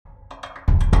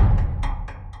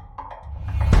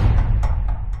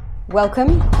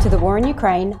Welcome to the War in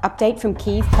Ukraine Update from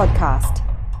Kyiv podcast.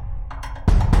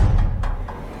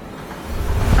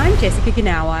 I'm Jessica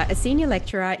Ganawa, a senior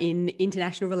lecturer in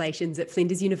international relations at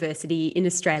Flinders University in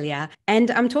Australia,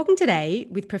 and I'm talking today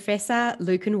with Professor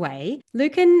Lucan Way.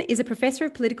 Lucan is a professor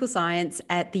of political science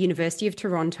at the University of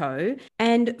Toronto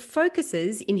and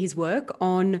focuses in his work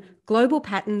on global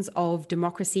patterns of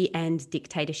democracy and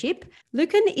dictatorship.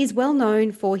 Lucan is well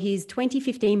known for his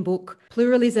 2015 book,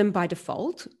 Pluralism by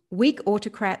Default, Weak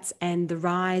Autocrats and the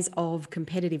Rise of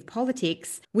Competitive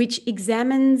Politics, which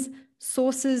examines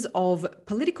sources of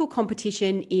political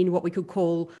competition in what we could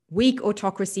call weak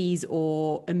autocracies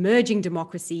or emerging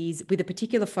democracies, with a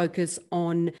particular focus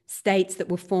on states that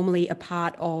were formerly a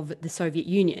part of the Soviet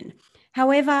Union.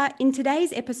 However, in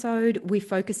today's episode, we're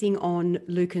focusing on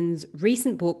Lucan's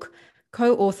recent book,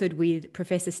 co-authored with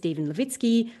Professor Stephen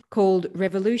Levitsky, called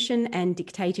Revolution and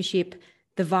Dictatorship: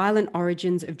 The Violent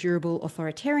Origins of Durable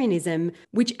Authoritarianism,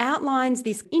 which outlines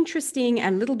this interesting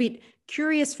and a little bit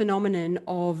curious phenomenon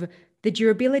of the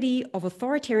durability of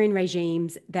authoritarian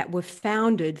regimes that were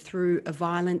founded through a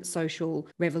violent social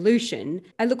revolution.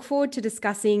 I look forward to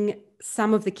discussing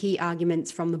some of the key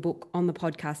arguments from the book on the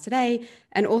podcast today,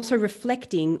 and also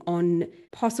reflecting on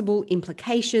possible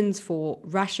implications for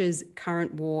Russia's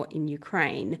current war in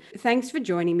Ukraine. Thanks for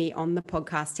joining me on the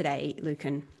podcast today,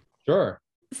 Lucan. Sure.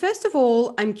 First of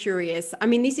all, I'm curious. I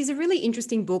mean, this is a really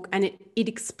interesting book, and it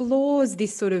explores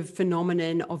this sort of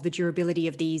phenomenon of the durability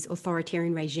of these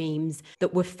authoritarian regimes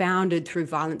that were founded through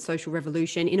violent social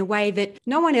revolution in a way that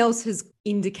no one else has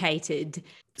indicated.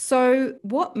 So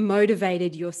what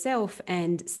motivated yourself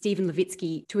and Stephen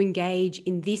Levitsky to engage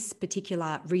in this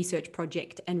particular research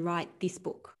project and write this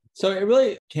book? So it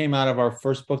really came out of our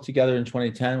first book together in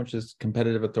 2010, which is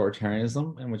Competitive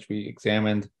Authoritarianism, in which we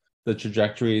examined the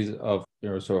trajectories of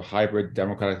sort of hybrid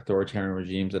democratic authoritarian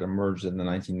regimes that emerged in the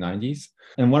 1990s.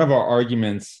 And one of our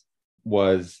arguments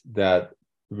was that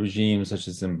regimes such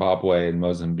as Zimbabwe and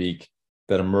Mozambique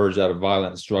that emerged out of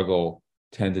violent struggle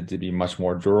tended to be much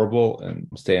more durable and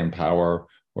stay in power,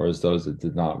 whereas those that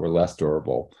did not were less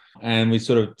durable. And we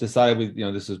sort of decided,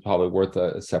 this is probably worth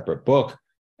a separate book.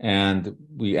 And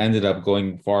we ended up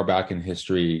going far back in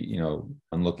history,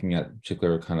 and looking at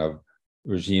particular kind of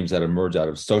regimes that emerge out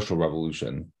of social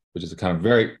revolution, which is a kind of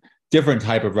very different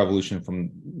type of revolution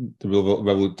from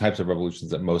the types of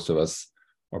revolutions that most of us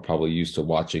are probably used to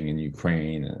watching in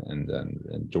Ukraine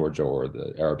and Georgia or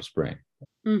the Arab Spring.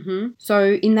 Mm-hmm.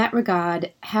 So in that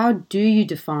regard, how do you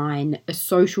define a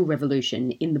social revolution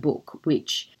in the book,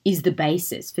 which is the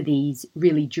basis for these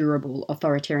really durable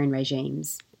authoritarian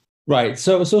regimes? Right.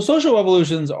 So social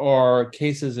revolutions are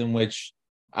cases in which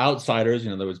outsiders,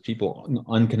 in other words, people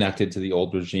unconnected to the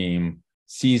old regime,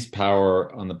 seize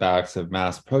power on the backs of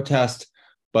mass protest,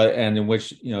 and in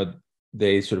which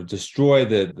they sort of destroy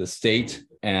the state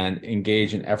and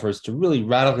engage in efforts to really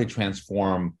radically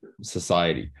transform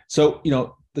society. So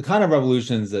the kind of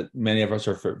revolutions that many of us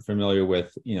are familiar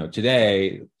with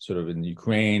today, sort of in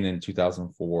Ukraine in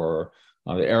 2004,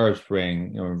 the Arab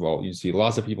Spring, you see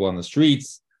lots of people on the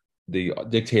streets, the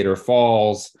dictator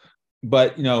falls.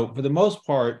 But, for the most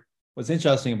part, what's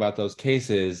interesting about those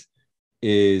cases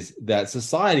is that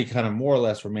society kind of more or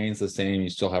less remains the same. You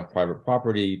still have private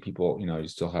property, people, you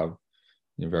still have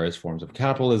various forms of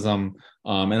capitalism.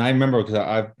 And I remember because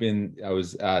I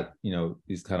was at,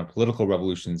 these kind of political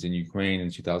revolutions in Ukraine in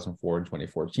 2004 and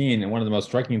 2014. And one of the most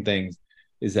striking things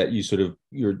is that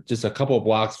you're just a couple of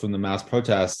blocks from the mass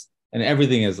protests and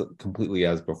everything is completely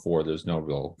as before. There's no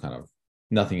real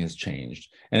nothing has changed.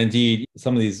 And indeed,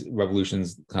 some of these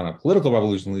revolutions, kind of political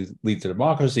revolutions, lead to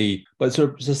democracy, but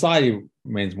sort of society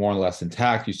remains more or less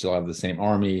intact. You still have the same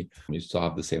army, you still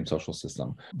have the same social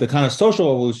system. The kind of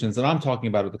social revolutions that I'm talking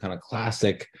about are the kind of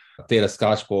classic Theta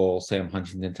Scotch Bowl, Sam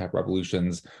Huntington type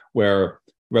revolutions, where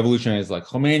revolutionaries like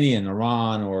Khomeini in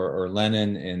Iran or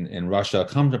Lenin in Russia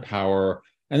come to power.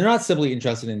 And they're not simply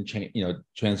interested in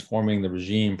transforming the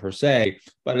regime per se,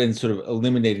 but in sort of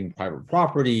eliminating private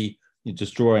property,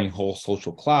 destroying whole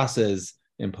social classes,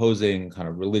 imposing kind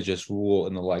of religious rule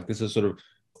and the like. This is sort of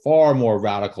far more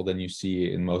radical than you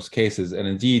see in most cases. And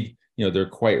indeed, they're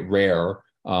quite rare.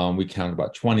 We count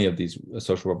about 20 of these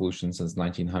social revolutions since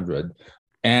 1900.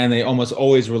 And they almost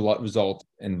always result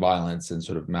in violence and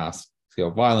sort of mass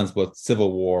scale violence, both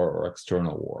civil war or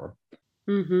external war.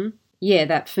 Mm-hmm. Yeah,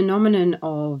 that phenomenon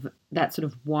of that sort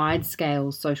of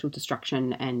wide-scale social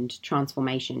destruction and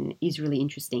transformation is really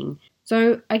interesting.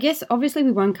 So I guess obviously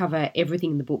we won't cover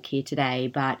everything in the book here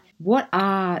today, but what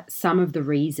are some of the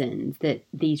reasons that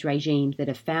these regimes that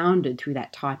are founded through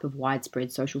that type of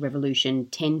widespread social revolution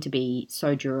tend to be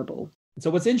so durable? So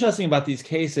what's interesting about these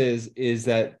cases is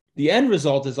that the end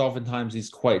result is oftentimes these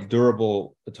quite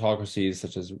durable autocracies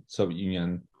such as Soviet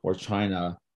Union or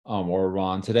China or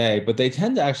Iran today, but they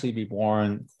tend to actually be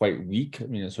born quite weak. I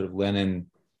mean, it's sort of Lenin,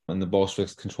 when the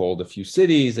Bolsheviks controlled a few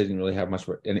cities, they didn't really have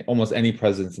almost any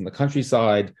presence in the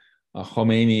countryside.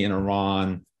 Khomeini in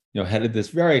Iran, headed this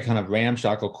very kind of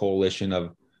ramshackle coalition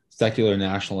of secular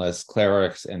nationalists,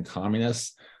 clerics, and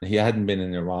communists. He hadn't been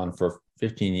in Iran for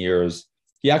 15 years.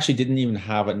 He actually didn't even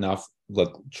have enough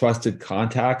trusted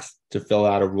contacts to fill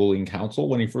out a ruling council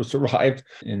when he first arrived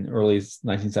in early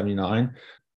 1979.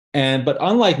 But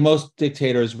unlike most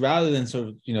dictators, rather than sort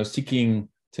of, seeking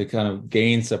to kind of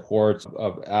gain support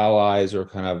of allies or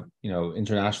kind of,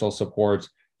 international support,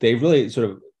 they really sort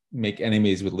of make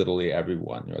enemies with literally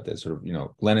everyone. They sort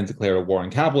of, Lenin declared a war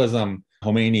on capitalism.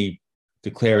 Khomeini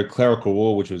declared clerical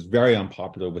rule, which was very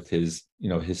unpopular with his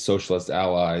socialist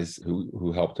allies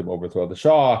who helped him overthrow the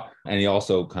Shah. And he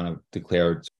also kind of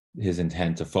declared his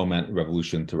intent to foment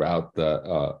revolution throughout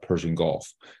the Persian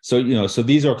Gulf. So, so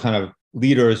these are kind of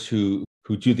leaders who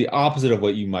do the opposite of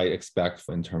what you might expect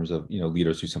in terms of,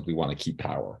 leaders who simply want to keep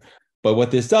power. But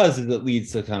what this does is it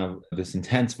leads to kind of this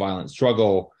intense violent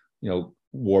struggle,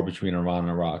 war between Iran and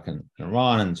Iraq and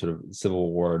Iran, and sort of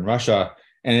civil war in Russia.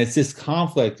 And it's this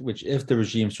conflict which, if the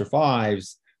regime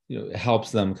survives,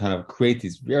 helps them kind of create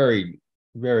these very,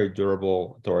 very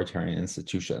durable authoritarian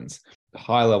institutions,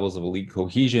 high levels of elite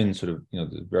cohesion, sort of,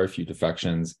 there's very few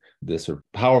defections, this sort of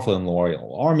powerful and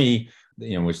loyal army,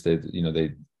 which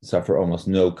they suffer almost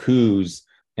no coups.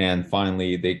 And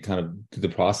finally, they kind of, through the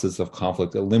process of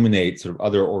conflict, eliminate sort of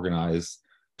other organized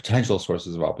potential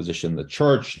sources of opposition, the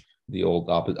church, the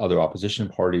other opposition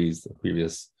parties, the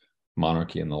previous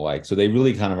monarchy and the like. So they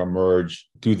really kind of emerge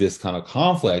through this kind of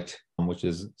conflict, which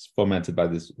is fomented by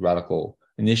these radical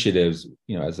initiatives,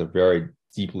 as a very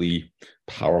deeply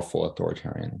powerful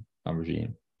authoritarian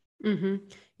regime. Mm-hmm.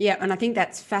 Yeah, and I think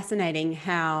that's fascinating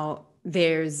how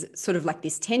there's sort of like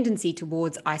this tendency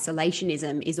towards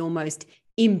isolationism is almost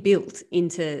inbuilt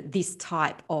into this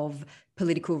type of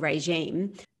political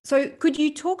regime. So could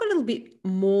you talk a little bit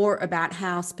more about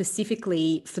how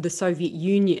specifically for the Soviet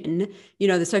Union,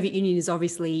 the Soviet Union is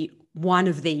obviously one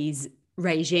of these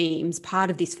regimes, part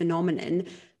of this phenomenon.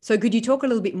 So could you talk a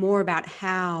little bit more about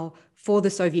how for the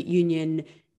Soviet Union,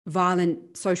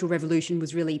 violent social revolution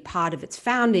was really part of its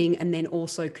founding and then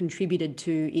also contributed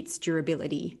to its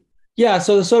durability? Yeah,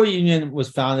 so the Soviet Union was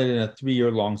founded in a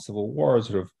 3-year-long civil war,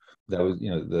 sort of, that was,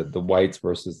 the whites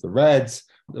versus the reds.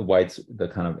 The whites, the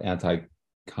kind of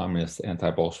anti-communist,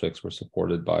 anti-Bolsheviks, were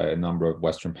supported by a number of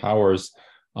Western powers.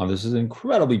 This is an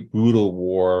incredibly brutal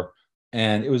war,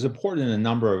 and it was important in a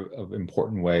number of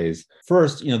important ways.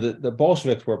 First, the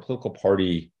Bolsheviks were a political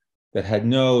party that had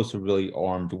no sort of really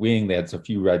armed wing. They had a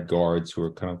few Red Guards who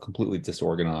were kind of completely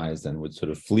disorganized and would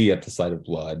sort of flee at the sight of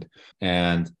blood.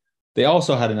 And they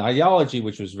also had an ideology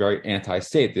which was very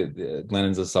anti-state.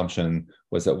 Lenin's assumption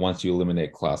was that once you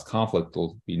eliminate class conflict,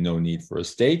 there'll be no need for a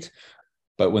state.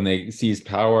 But when they seized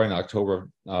power in October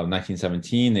of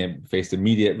 1917, they faced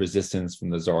immediate resistance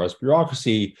from the Tsarist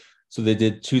bureaucracy. So they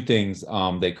did two things.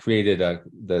 They created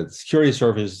the security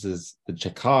services, the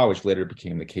Cheka, which later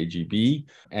became the KGB,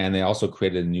 and they also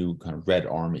created a new kind of Red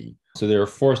Army. So they were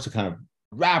forced to kind of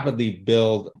rapidly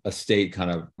build a state kind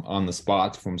of on the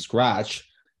spot from scratch.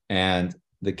 And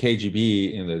the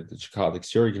KGB, the Cheka, the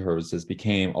security services,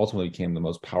 ultimately became the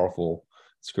most powerful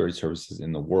security services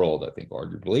in the world, I think,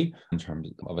 arguably, in terms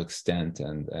of extent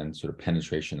and sort of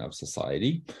penetration of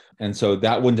society. And so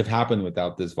that wouldn't have happened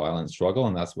without this violent struggle,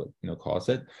 and that's what caused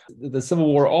it. The Civil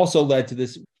War also led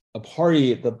to a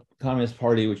party, the Communist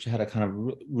Party, which had a kind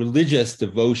of religious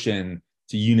devotion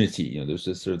to unity. There's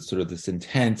this sort of this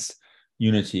intense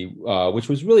unity, which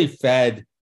was really fed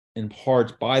in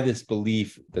part by this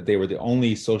belief that they were the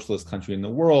only socialist country in the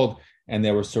world, and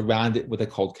they were surrounded what they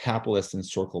called capitalist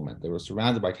encirclement. They were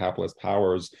surrounded by capitalist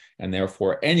powers, and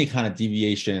therefore any kind of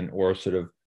deviation or sort of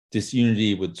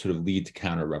disunity would sort of lead to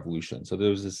counter-revolution. So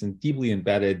there was this deeply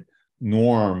embedded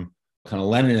norm, kind of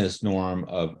Leninist norm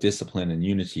of discipline and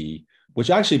unity,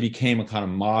 which actually became a kind of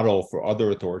model for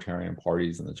other authoritarian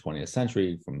parties in the 20th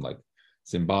century, from like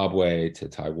Zimbabwe to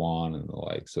Taiwan and the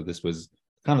like. So this was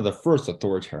kind of the first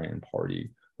authoritarian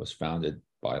party was founded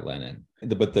by Lenin.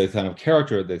 But the kind of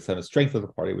character, the kind of strength of the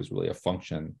party was really a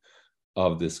function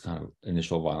of this kind of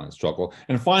initial violent struggle.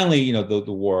 And finally, the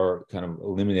war kind of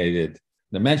eliminated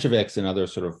the Mensheviks and other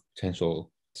sort of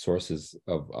potential sources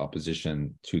of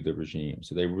opposition to the regime.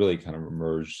 So they really kind of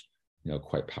emerged,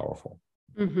 quite powerful.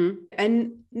 Mm-hmm.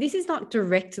 And this is not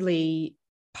directly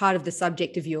part of the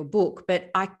subject of your book, but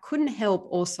I couldn't help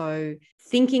also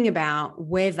thinking about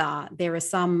whether there are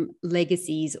some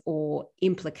legacies or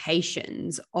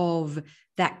implications of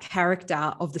that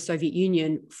character of the Soviet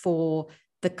Union for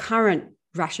the current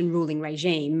Russian ruling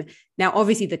regime. Now,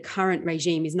 obviously, the current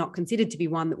regime is not considered to be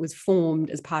one that was formed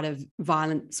as part of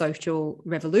violent social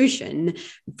revolution,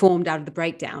 formed out of the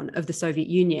breakdown of the Soviet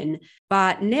Union.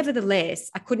 But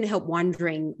nevertheless, I couldn't help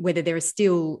wondering whether there are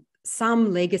still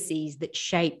some legacies that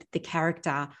shape the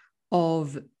character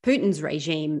of Putin's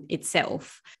regime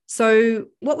itself. So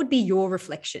what would be your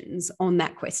reflections on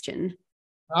that question?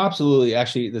 Absolutely.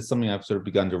 Actually, that's something I've sort of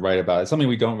begun to write about. It's something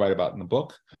we don't write about in the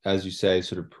book. As you say,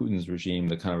 sort of Putin's regime,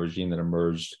 the kind of regime that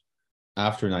emerged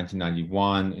after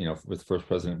 1991, with first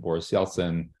President Boris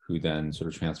Yeltsin, who then sort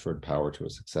of transferred power to a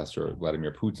successor,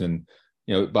 Vladimir Putin.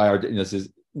 This is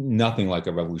nothing like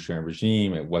a revolutionary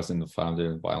regime. It wasn't founded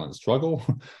in violent struggle.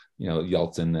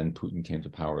 Yeltsin and Putin came to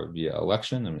power via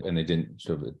election, and they didn't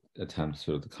sort of attempt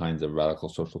sort of the kinds of radical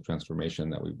social transformation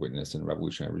that we witnessed in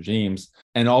revolutionary regimes.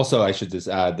 And also, I should just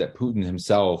add that Putin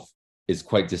himself is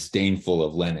quite disdainful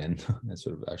of Lenin, and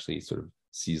sort of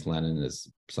sees Lenin as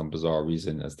some bizarre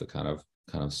reason as the kind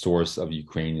of source of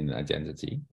Ukrainian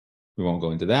identity. We won't go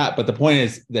into that, but the point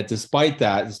is that despite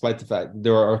the fact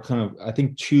there are kind of, I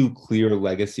think, two clear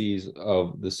legacies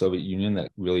of the Soviet Union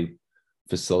that really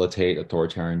facilitate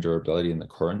authoritarian durability in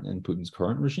Putin's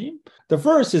current regime. The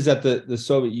first is that the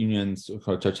Soviet Union's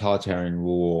totalitarian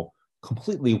rule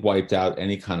completely wiped out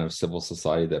any kind of civil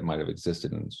society that might have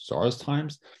existed in Tsar's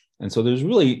times. And so there's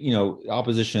really,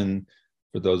 opposition,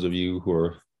 for those of you who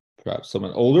are perhaps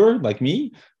somewhat older like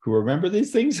me, who remember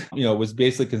these things, was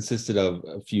basically consisted of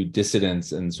a few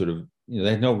dissidents and sort of, they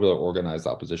had no real organized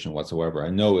opposition whatsoever. I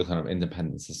know a kind of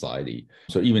independent society.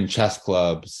 So even chess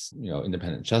clubs,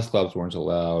 independent chess clubs weren't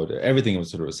allowed. Everything was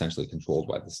sort of essentially controlled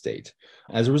by the state.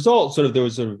 As a result, there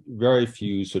was very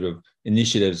few sort of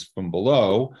initiatives from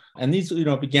below. And these,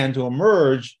 began to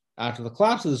emerge after the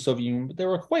collapse of the Soviet Union, but they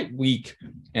were quite weak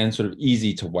and sort of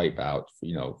easy to wipe out,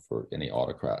 for any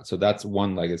autocrat. So that's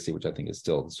one legacy, which I think is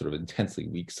still sort of intensely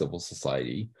weak civil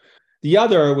society. The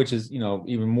other, which is,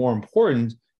 even more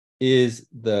important, is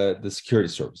the security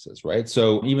services, right?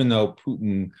 So even though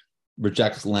Putin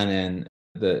rejects Lenin,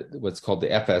 what's called the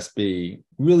FSB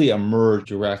really emerged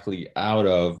directly out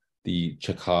of the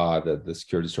CHK, the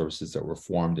security services that were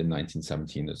formed in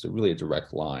 1917. There's really a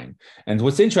direct line. And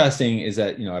what's interesting is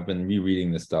that, I've been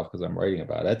rereading this stuff because I'm writing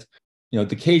about it. The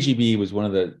KGB was one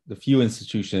of the few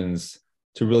institutions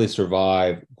to really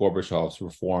survive Gorbachev's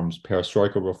reforms,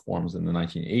 perestroika reforms in the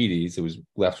 1980s. It was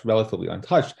left relatively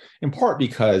untouched, in part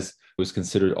because it was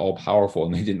considered all-powerful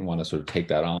and they didn't want to sort of take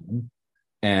that on.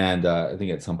 And I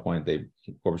think at some point,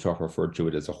 Gorbachev referred to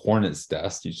it as a hornet's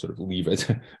nest. You sort of leave it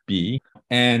be.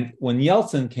 And when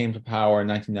Yeltsin came to power in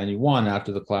 1991,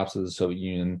 after the collapse of the Soviet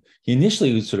Union, he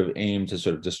initially sort of aimed to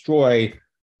sort of destroy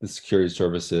the security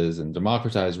services and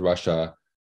democratize Russia,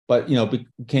 but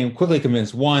became quickly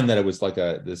convinced, one, that it was like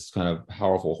this kind of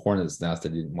powerful hornet's nest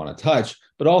that he didn't want to touch,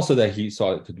 but also that he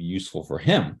saw it could be useful for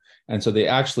him. And so they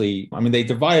actually, they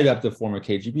divided up the former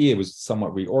KGB. It was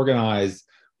somewhat reorganized,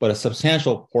 but a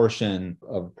substantial portion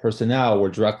of personnel were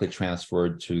directly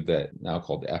transferred to the now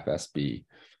called the FSB,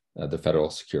 the Federal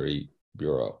Security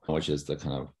Bureau, which is the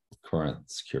kind of current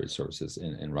security services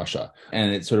in Russia.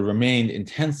 And it sort of remained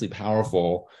intensely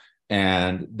powerful.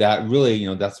 And that really,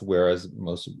 that's where, as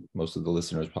most of the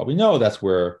listeners probably know, that's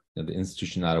where the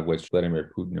institution out of which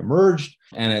Vladimir Putin emerged.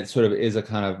 And it sort of is a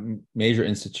kind of major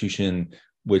institution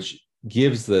which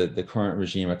gives the current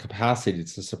regime a capacity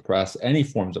to suppress any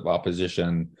forms of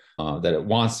opposition that it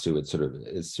wants to.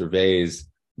 It surveys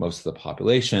most of the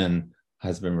population,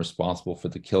 has been responsible for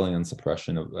the killing and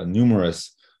suppression of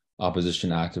numerous opposition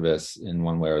activists in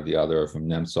one way or the other, from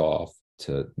Nemtsov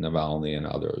to Navalny and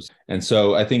others. And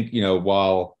so I think,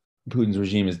 while Putin's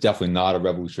regime is definitely not a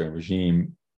revolutionary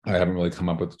regime, I haven't really come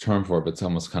up with a term for it, but it's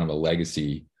almost kind of a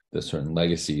legacy. The certain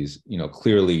legacies,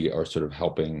 clearly are sort of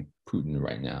helping Putin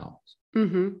right now.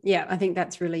 Mm-hmm. Yeah, I think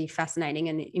that's really fascinating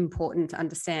and important to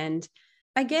understand.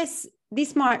 I guess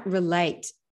this might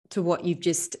relate to what you've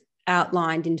just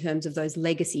outlined in terms of those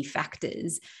legacy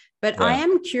factors. But yeah. I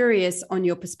am curious on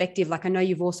your perspective. Like, I know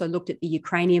you've also looked at the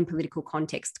Ukrainian political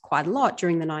context quite a lot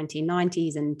during the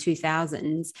 1990s and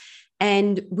 2000s.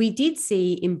 And we did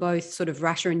see in both sort of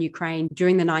Russia and Ukraine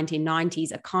during the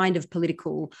 1990s a kind of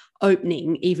political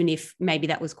opening, even if maybe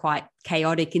that was quite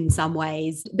chaotic in some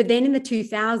ways. But then in the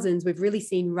 2000s, we've really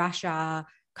seen Russia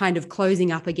kind of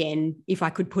closing up again, if I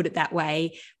could put it that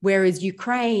way, whereas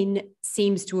Ukraine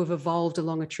seems to have evolved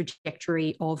along a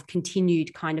trajectory of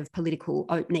continued kind of political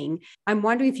opening. I'm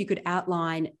wondering if you could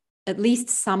outline at least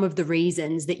some of the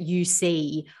reasons that you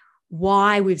see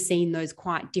why we've seen those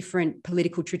quite different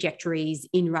political trajectories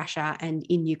in Russia and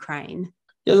in Ukraine.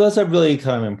 Yeah, that's a really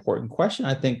kind of important question.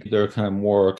 I think there are kind of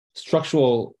more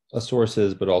structural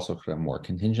sources, but also kind of more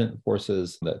contingent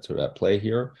forces that sort of at play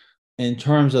here. In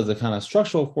terms of the kind of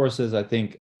structural forces, I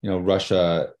think,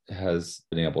 Russia has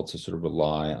been able to sort of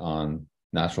rely on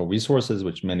natural resources,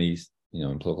 which many,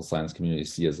 in political science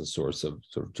communities see as a source of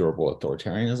sort of durable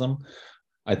authoritarianism.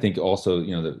 I think also,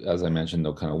 as I mentioned,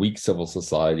 the kind of weak civil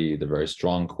society, the very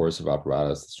strong coercive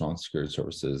apparatus, the strong security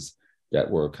services that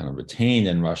were kind of retained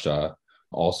in Russia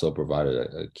also provided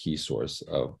a key source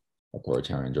of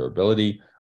authoritarian durability.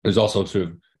 There's also sort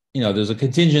of, there's a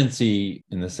contingency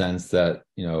in the sense that,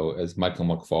 as Michael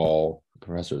McFaul,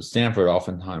 professor at Stanford,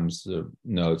 oftentimes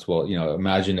notes, well,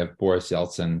 imagine if Boris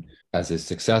Yeltsin, as his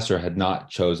successor, had not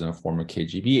chosen a former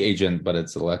KGB agent, but had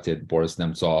selected Boris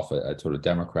Nemtsov, a sort of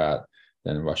Democrat,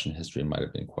 then Russian history might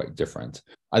have been quite different.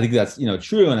 I think that's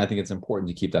true, and I think it's important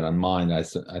to keep that in mind. I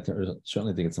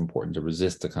certainly think it's important to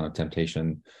resist the kind of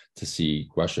temptation to see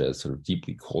Russia as sort of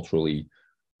deeply culturally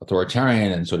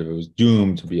authoritarian and sort of it was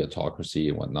doomed to be autocracy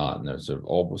and whatnot. And there's sort of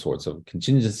all sorts of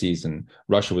contingencies. And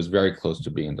Russia was very close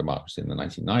to being a democracy in the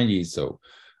 1990s. So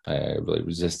I really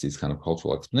resist these kind of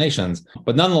cultural explanations.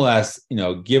 But nonetheless,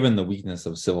 given the weakness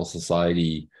of civil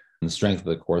society and the strength of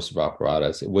the coercive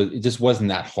apparatus, it just wasn't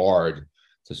that hard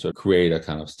to sort of create a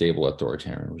kind of stable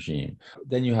authoritarian regime.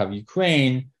 Then you have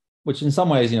Ukraine, which in some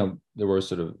ways, there were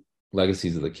sort of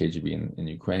legacies of the KGB in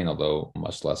Ukraine, although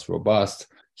much less robust.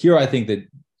 Here, I think that,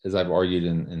 as I've argued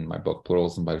in my book,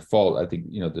 Pluralism by Default, I think,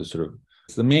 there's sort of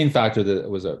the main factor that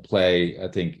was at play, I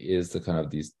think, is the kind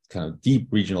of these kind of deep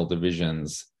regional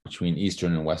divisions between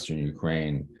Eastern and Western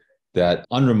Ukraine that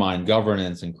undermined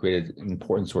governance and created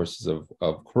important sources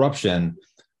of corruption,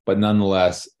 but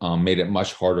nonetheless made it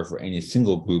much harder for any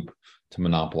single group to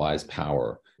monopolize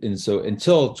power. And so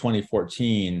until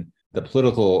 2014, the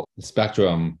political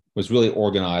spectrum was really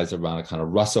organized around a kind of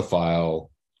Russophile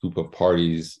group of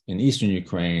parties in Eastern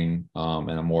Ukraine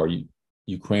and a more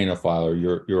Ukrainophile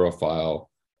or Europhile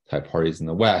type parties in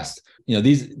the West.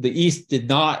 The East did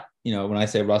not, when I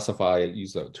say Russophile, I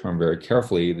use the term very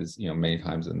carefully. There's, many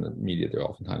times in the media, they're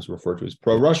oftentimes referred to as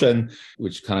pro-Russian,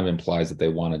 which kind of implies that they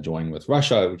want to join with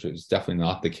Russia, which is definitely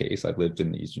not the case. I've lived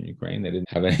in the Eastern Ukraine. They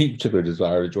didn't have any particular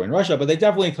desire to join Russia, but they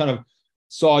definitely kind of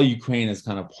saw Ukraine as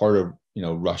kind of part of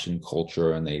Russian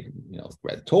culture, and they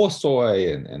read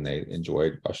Tolstoy and they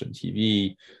enjoyed Russian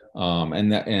TV,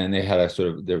 and they had a sort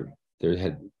of there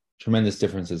had tremendous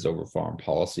differences over foreign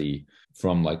policy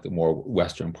from like the more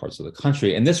Western parts of the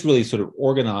country, and this really sort of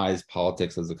organized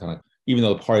politics as a kind of, even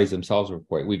though the parties themselves were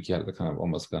quite weak, you had the kind of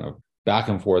almost kind of back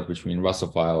and forth between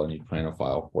Russophile and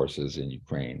Ukrainophile forces in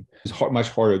Ukraine. It's much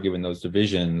harder given those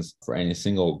divisions for any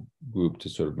single group to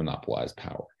sort of monopolize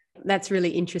power. That's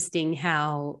really interesting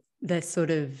how the sort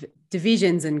of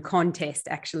divisions and contest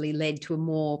actually led to a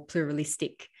more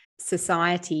pluralistic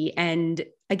society. And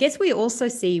I guess we also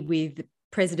see with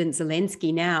President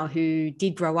Zelensky now, who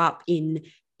did grow up in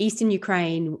Eastern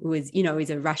Ukraine, was, is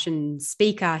a Russian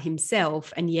speaker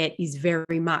himself, and yet is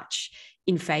very much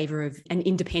in favor of an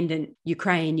independent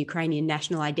Ukrainian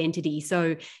national identity.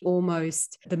 So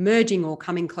almost the merging or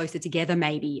coming closer together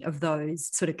maybe of those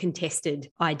sort of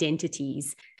contested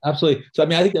identities. Absolutely. So, I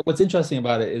think that what's interesting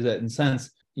about it is that in a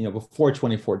sense, before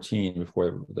 2014,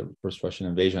 before the first Russian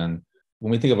invasion,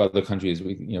 when we think about other countries,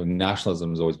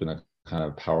 nationalism has always been a kind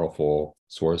of powerful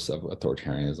source of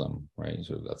authoritarianism, right?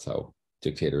 So that's how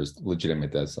dictators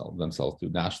legitimate themselves through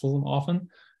nationalism often.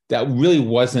 That really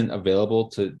wasn't available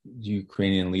to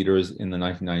Ukrainian leaders in the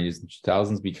 1990s and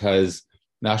 2000s because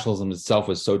nationalism itself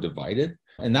was so divided.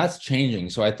 And that's changing.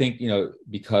 So I think,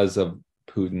 because of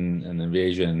Putin and the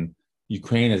invasion,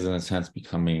 Ukraine is in a sense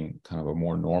becoming kind of a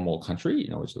more normal country,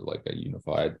 which is like a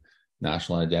unified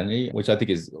national identity, which I think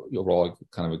is overall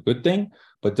kind of a good thing,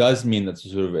 but does mean that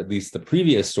sort of at least the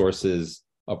previous sources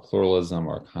of pluralism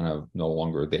are kind of no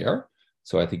longer there.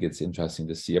 So I think it's interesting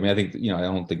to see. I think, I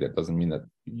don't think that doesn't mean that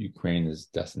Ukraine is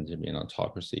destined to be an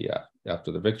autocracy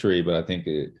after the victory, but I think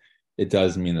it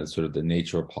does mean that sort of the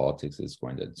nature of politics is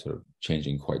going to sort of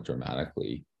changing quite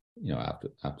dramatically,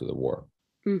 after the war.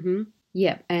 Mm-hmm.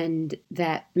 Yeah, and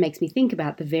that makes me think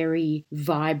about the very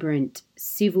vibrant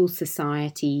civil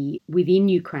society within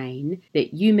Ukraine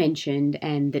that you mentioned,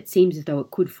 and that seems as though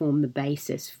it could form the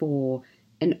basis for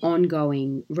an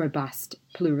ongoing, robust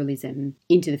pluralism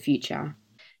into the future.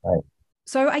 Right.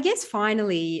 So I guess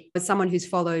finally, as someone who's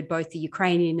followed both the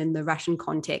Ukrainian and the Russian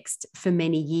context for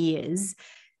many years,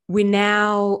 we're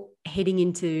now heading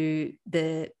into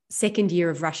the second year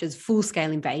of Russia's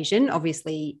full-scale invasion.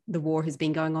 Obviously, the war has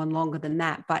been going on longer than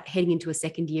that, but heading into a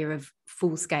second year of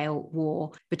full-scale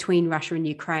war between Russia and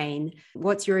Ukraine.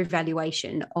 What's your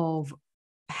evaluation of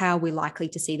how we're likely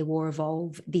to see the war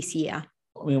evolve this year?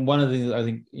 I mean, one of the things I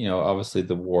think, obviously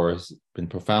the war has been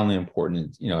profoundly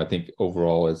important. I think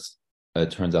overall it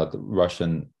turns out that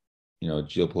Russian,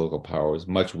 geopolitical power was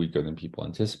much weaker than people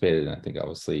anticipated. And I think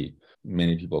obviously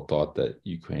many people thought that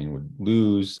Ukraine would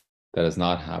lose. That has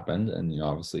not happened. And,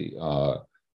 obviously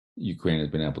Ukraine has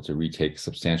been able to retake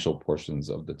substantial portions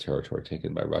of the territory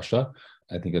taken by Russia.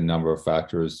 I think a number of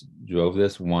factors drove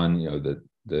this. One,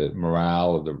 the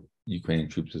morale of the Ukrainian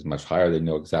troops is much higher. They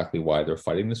know exactly why they're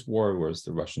fighting this war, whereas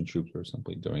the Russian troops are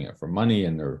simply doing it for money,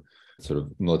 and their sort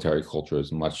of military culture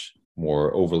is much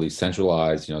more overly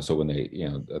centralized. So when they,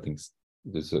 I think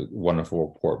there's a wonderful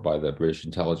report by the British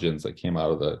intelligence that came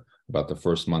out of about the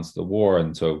first months of the war.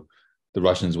 And so the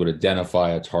Russians would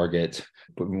identify a target,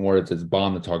 but in order to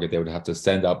bomb the target, they would have to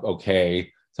send up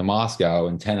okay to Moscow,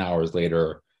 and 10 hours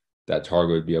later, that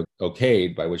target would be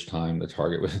okayed, by which time the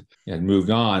target had moved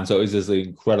on. So it was this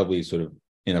incredibly sort of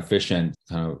inefficient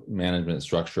kind of management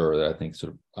structure that I think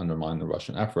sort of undermined the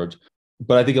Russian effort.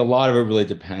 But I think a lot of it really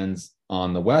depends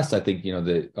on the West. I think,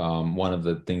 one of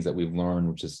the things that we've learned,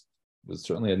 which was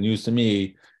certainly a news to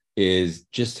me, is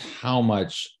just how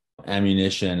much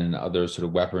ammunition and other sort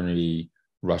of weaponry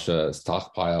Russia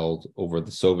stockpiled over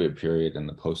the Soviet period and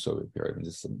the post-Soviet period, and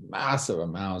just massive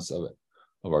amounts of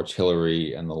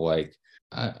artillery and the like.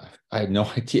 I had no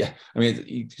idea. I mean,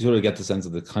 you sort of get the sense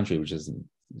of the country, which is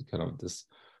kind of this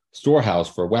storehouse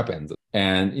for weapons.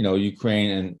 And,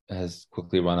 Ukraine has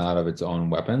quickly run out of its own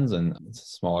weapons, and it's a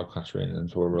smaller country and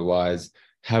sort of relies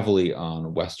heavily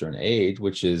on Western aid,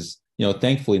 which is,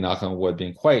 thankfully, knock on wood,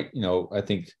 being quite, I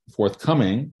think,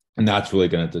 forthcoming. And that's really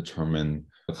going to determine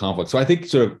the conflict. So I think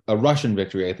sort of a Russian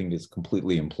victory, I think, is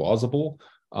completely implausible.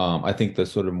 I think the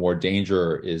sort of more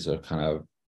danger is a kind of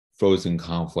frozen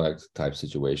conflict type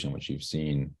situation, which you've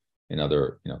seen in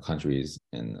other, countries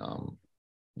in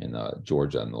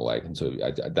Georgia and the like. And so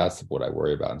that's what I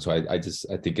worry about. And so I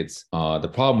think it's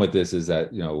the problem with this is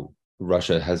that,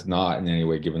 Russia has not in any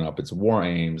way given up its war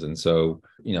aims. And so,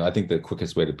 I think the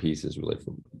quickest way to peace is really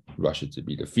for Russia to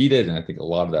be defeated. And I think a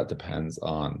lot of that depends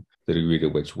on the degree to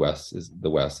which the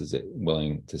West is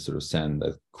willing to sort of send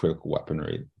the critical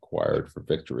weaponry required for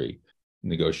victory.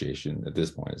 Negotiation at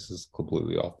this point is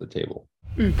completely off the table.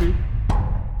 Mm-hmm.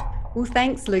 Well,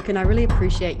 thanks, Lucan. I really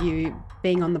appreciate you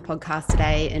being on the podcast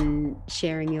today and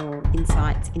sharing your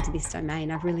insights into this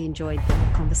domain. I've really enjoyed the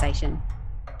conversation.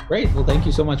 Great. Well, thank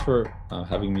you so much for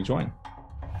having me join.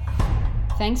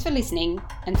 Thanks for listening,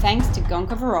 and thanks to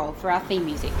Gonka Varol for our theme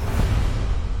music.